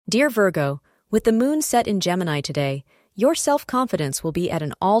Dear Virgo, with the moon set in Gemini today, your self-confidence will be at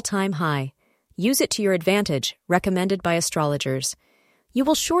an all-time high. Use it to your advantage, recommended by astrologers. You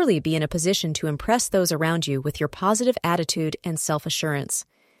will surely be in a position to impress those around you with your positive attitude and self-assurance.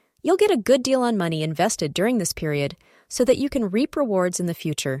 You'll get a good deal on money invested during this period so that you can reap rewards in the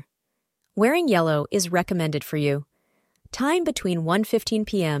future. Wearing yellow is recommended for you. Time between 1:15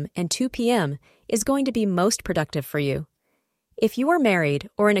 p.m. and 2 p.m. is going to be most productive for you. If you are married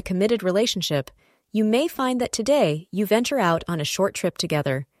or in a committed relationship, you may find that today you venture out on a short trip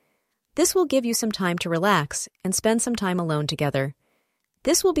together. This will give you some time to relax and spend some time alone together.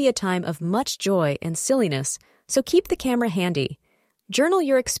 This will be a time of much joy and silliness, so keep the camera handy. Journal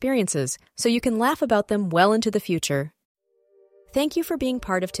your experiences so you can laugh about them well into the future. Thank you for being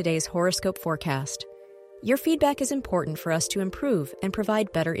part of today's horoscope forecast. Your feedback is important for us to improve and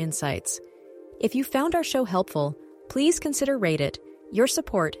provide better insights. If you found our show helpful, please consider rate it. Your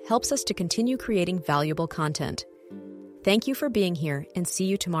support helps us to continue creating valuable content. Thank you for being here and see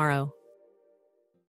you tomorrow.